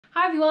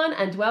Hi everyone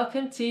and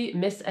welcome to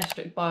Miss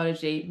Estruch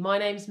Biology. My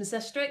name is Miss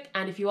Estruch,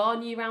 and if you are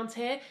new around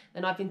here,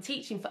 then I've been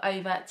teaching for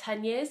over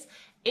 10 years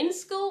in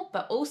school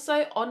but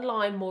also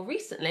online more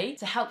recently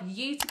to help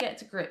you to get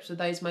to grips with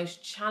those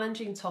most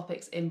challenging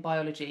topics in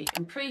biology,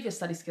 improve your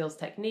study skills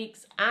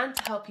techniques, and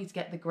to help you to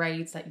get the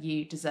grades that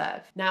you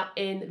deserve. Now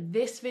in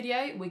this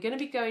video we're going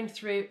to be going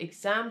through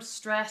exam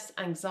stress,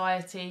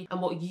 anxiety, and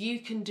what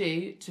you can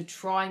do to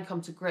try and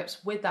come to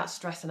grips with that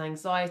stress and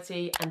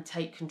anxiety and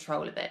take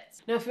control of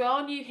it. Now if you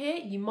are new here,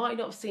 you might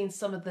not have seen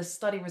some of the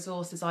study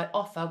resources I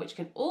offer which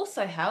can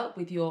also help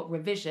with your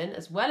revision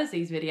as well as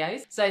these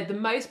videos. So the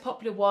most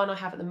popular one I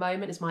have at the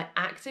moment is my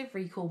active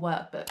recall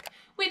workbook,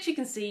 which you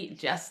can see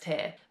just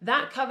here.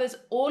 That covers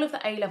all of the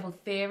A-level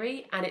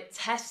theory and it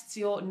tests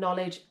your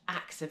knowledge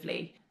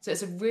actively. So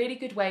it's a really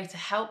good way to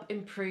help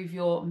improve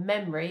your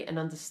memory and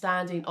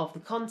understanding of the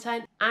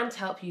content and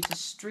help you to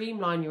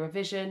streamline your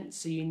revision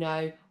so you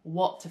know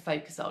what to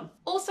focus on.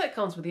 Also, it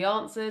comes with the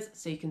answers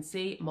so you can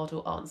see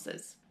model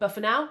answers. But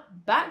for now,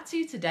 back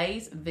to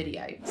today's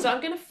video. So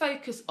I'm going to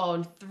focus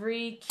on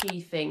 3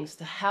 key things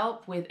to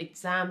help with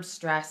exam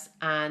stress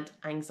and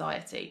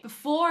anxiety.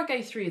 Before I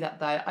go through that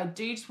though, I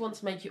do just want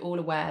to make you all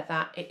aware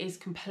that it is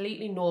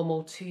completely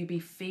normal to be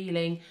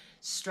feeling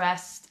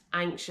stressed,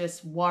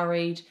 anxious,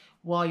 worried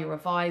while you're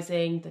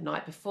revising, the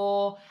night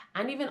before,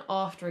 and even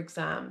after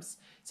exams.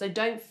 So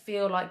don't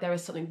feel like there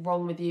is something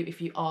wrong with you if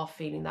you are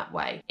feeling that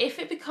way. If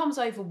it becomes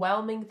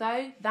overwhelming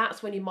though,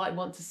 that's when you might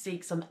want to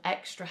seek some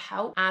extra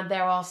help. And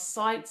there are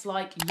sites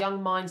like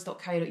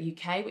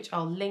youngminds.co.uk, which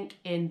I'll link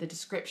in the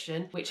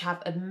description, which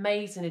have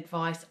amazing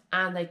advice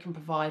and they can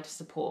provide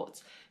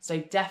support. So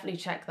definitely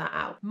check that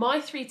out. My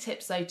 3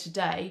 tips though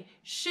today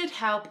should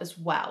help as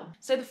well.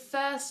 So the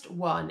first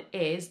one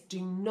is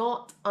do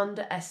not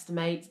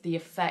underestimate the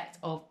effect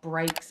of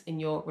breaks in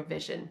your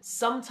revision.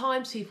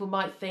 Sometimes people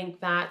might think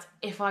that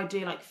if I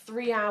do like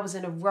 3 hours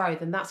in a row,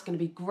 then that's going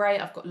to be great.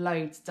 I've got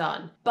loads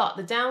done. But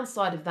the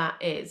downside of that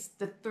is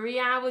the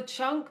 3-hour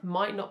chunk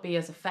might not be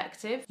as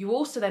effective. You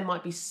also then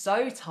might be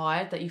so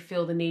tired that you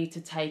feel the need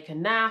to take a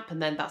nap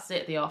and then that's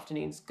it, the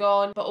afternoon's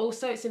gone. But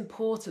also it's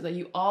important that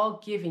you are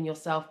giving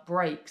yourself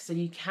breaks so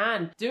you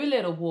can do a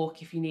little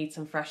walk if you need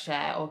some fresh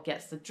air or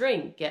get some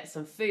drink, get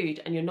some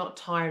food, and you're not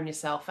tiring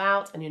yourself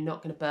out and you're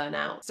not going to burn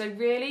out. So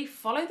really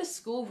follow the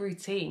school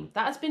routine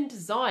that has been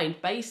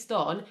designed based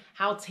on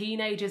how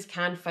teenagers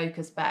can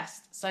focus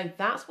best. So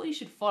that's what you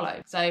should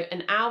follow. So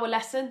an hour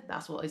lesson,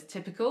 that's what is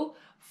typical,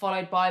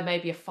 followed by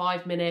maybe a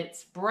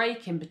 5-minute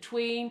break in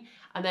between.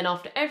 And then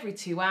after every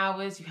 2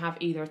 hours, you have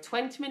either a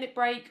 20-minute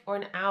break or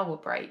an hour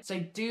break. So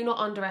do not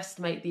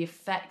underestimate the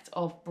effect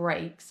of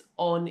breaks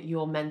on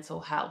your mental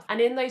health.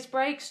 And in those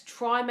breaks,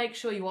 try and make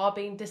sure you are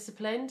being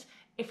disciplined.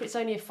 If it's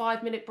only a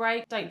 5-minute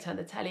break, don't turn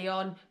the telly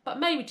on, but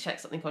maybe check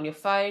something on your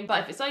phone.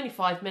 But if it's only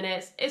 5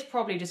 minutes, it's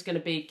probably just going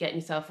to be getting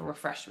yourself a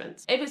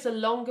refreshment. If it's a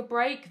longer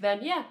break, then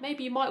yeah,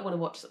 maybe you might want to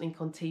watch something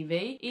on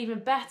TV. Even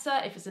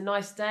better, if it's a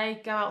nice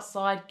day, go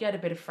outside, get a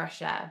bit of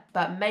fresh air.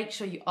 But make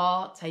sure you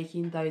are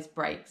taking those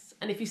breaks.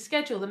 And if you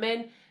schedule them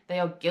in, they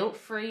are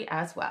guilt-free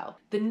as well.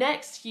 The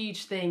next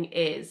huge thing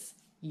is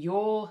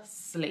your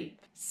sleep.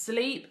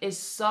 Sleep is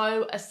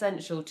so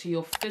essential to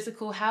your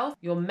physical health,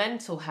 your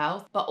mental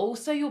health, but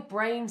also your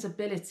brain's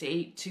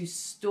ability to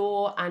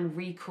store and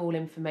recall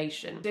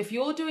information. So if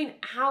you're doing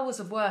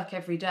hours of work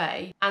every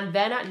day and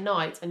then at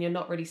night and you're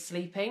not really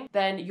sleeping,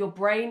 then your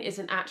brain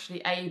isn't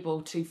actually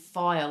able to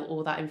file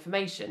all that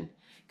information.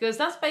 Because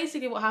that's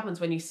basically what happens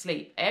when you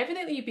sleep.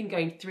 Everything that you've been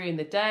going through in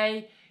the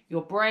day,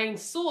 your brain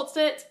sorts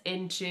it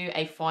into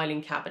a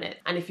filing cabinet.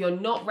 And if you're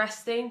not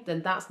resting,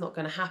 then that's not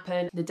going to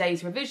happen. The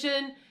day's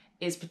revision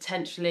is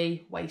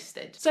potentially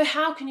wasted. So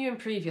how can you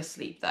improve your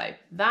sleep though?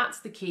 That's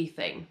the key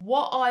thing.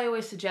 What I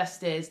always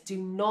suggest is do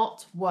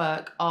not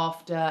work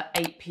after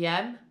 8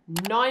 p.m,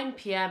 9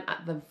 p.m.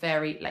 at the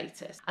very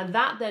latest. And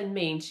that then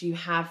means you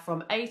have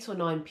from 8 or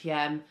 9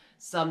 p.m.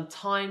 some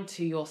time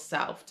to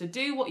yourself to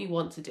do what you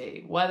want to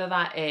do, whether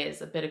that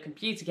is a bit of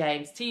computer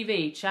games,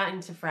 TV,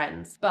 chatting to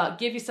friends, but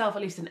give yourself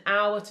at least an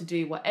hour to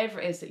do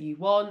whatever it is that you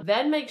want.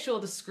 Then make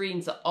sure the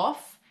screens are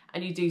off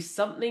and you do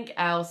something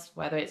else,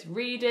 whether it's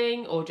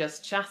reading or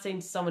just chatting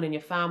to someone in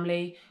your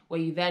family,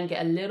 where you then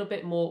get a little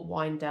bit more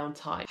wind down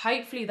time.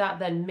 Hopefully that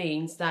then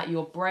means that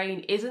your brain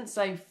isn't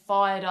so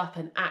fired up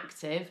and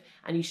active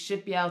and you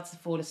should be able to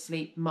fall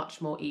asleep much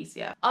more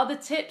easier. Other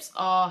tips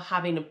are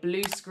having a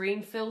blue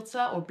screen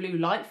filter or blue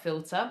light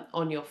filter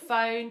on your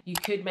phone. You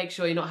could make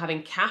sure you're not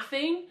having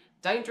caffeine.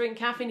 Don't drink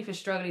caffeine if you're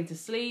struggling to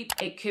sleep.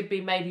 It could be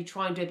maybe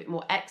try and do a bit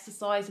more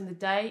exercise in the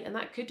day, and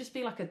that could just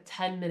be like a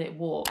 10-minute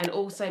walk. And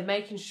also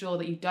making sure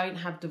that you don't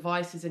have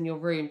devices in your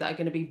room that are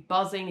going to be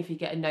buzzing if you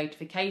get a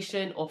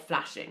notification or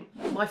flashing.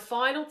 My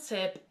final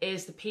tip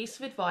is the piece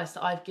of advice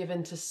that I've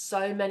given to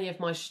so many of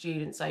my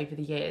students over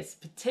the years,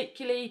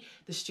 particularly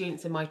the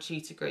students in my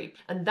tutor group.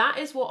 And that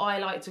is what I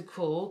like to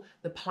call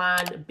the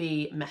Plan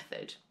B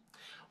method.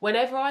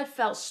 Whenever I've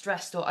felt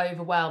stressed or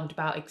overwhelmed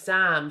about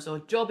exams or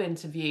job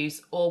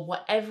interviews or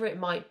whatever it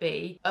might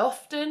be,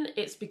 often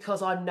it's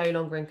because I'm no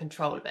longer in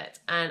control of it.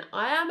 And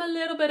I am a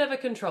little bit of a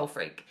control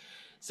freak.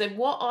 So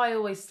what I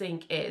always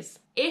think is,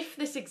 if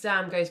this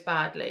exam goes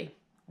badly,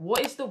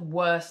 what is the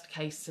worst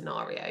case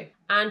scenario?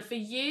 And for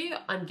you,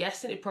 I'm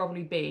guessing it'd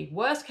probably be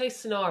worst case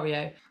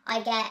scenario.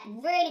 I get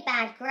really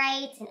bad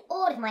grades in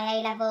all of my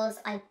A-levels,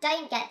 I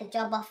don't get the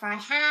job offer I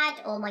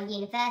had or my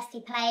university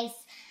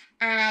place,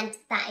 and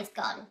that is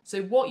gone.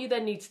 So what you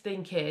then need to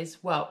think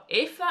is, well,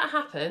 if that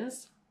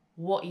happens,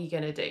 what are you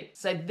going to do?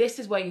 So this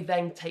is where you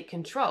then take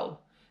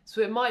control. So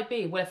it might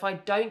be, well, if I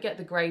don't get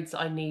the grades that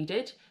I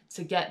needed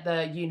to get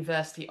the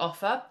university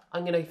offer,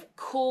 I'm going to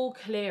call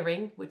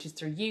clearing, which is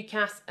through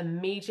UCAS,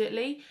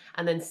 immediately,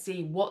 and then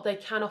see what they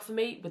can offer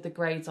me with the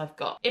grades I've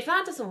got. If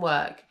that doesn't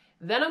work,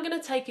 then I'm going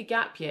to take a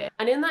gap year.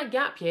 And in that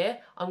gap year,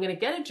 I'm going to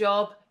get a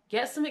job,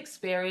 get some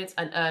experience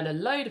and earn a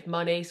load of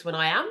money. So when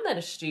I am then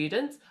a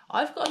student,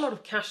 I've got a lot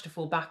of cash to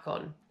fall back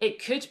on.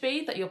 It could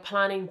be that you're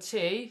planning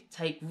to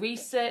take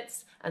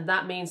resits, and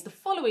that means the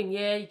following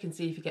year you can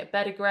see if you get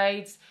better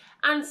grades,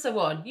 and so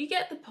on. You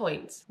get the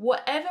point.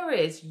 Whatever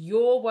is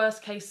your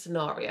worst case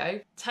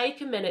scenario,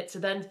 take a minute to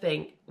then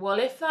think, well,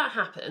 if that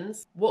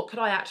happens, what could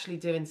I actually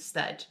do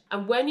instead?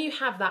 And when you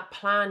have that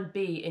plan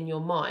B in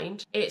your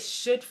mind, it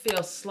should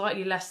feel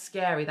slightly less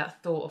scary,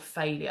 that thought of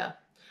failure.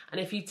 And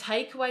if you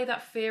take away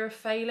that fear of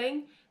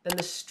failing, then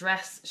the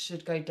stress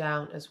should go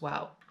down as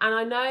well. And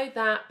I know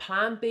that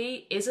plan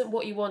B isn't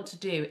what you want to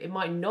do. It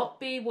might not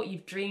be what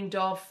you've dreamed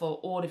of for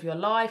all of your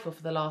life or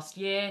for the last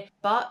year,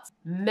 but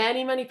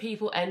many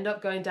people end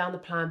up going down the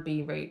plan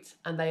B route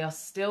and they are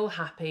still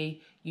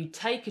happy. You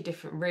take a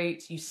different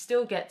route, you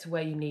still get to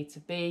where you need to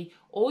be,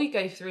 or you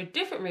go through a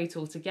different route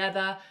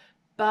altogether,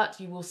 but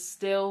you will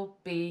still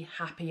be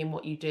happy in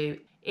what you do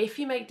if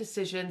you make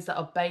decisions that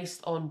are based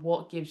on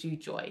what gives you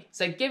joy.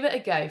 So give it a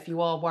go if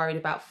you are worried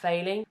about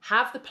failing.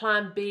 Have the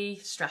plan B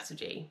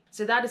strategy.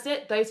 So that is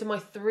it. Those are my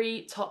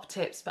 3 top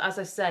tips. But as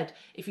I said,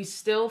 if you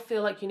still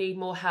feel like you need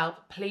more help,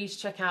 please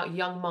check out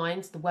Young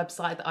Minds, the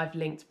website that I've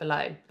linked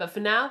below. But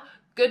for now,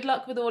 good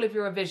luck with all of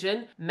your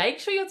revision. Make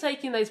sure you're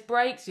taking those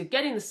breaks, you're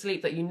getting the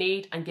sleep that you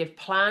need, and give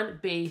plan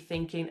B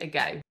thinking a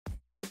go.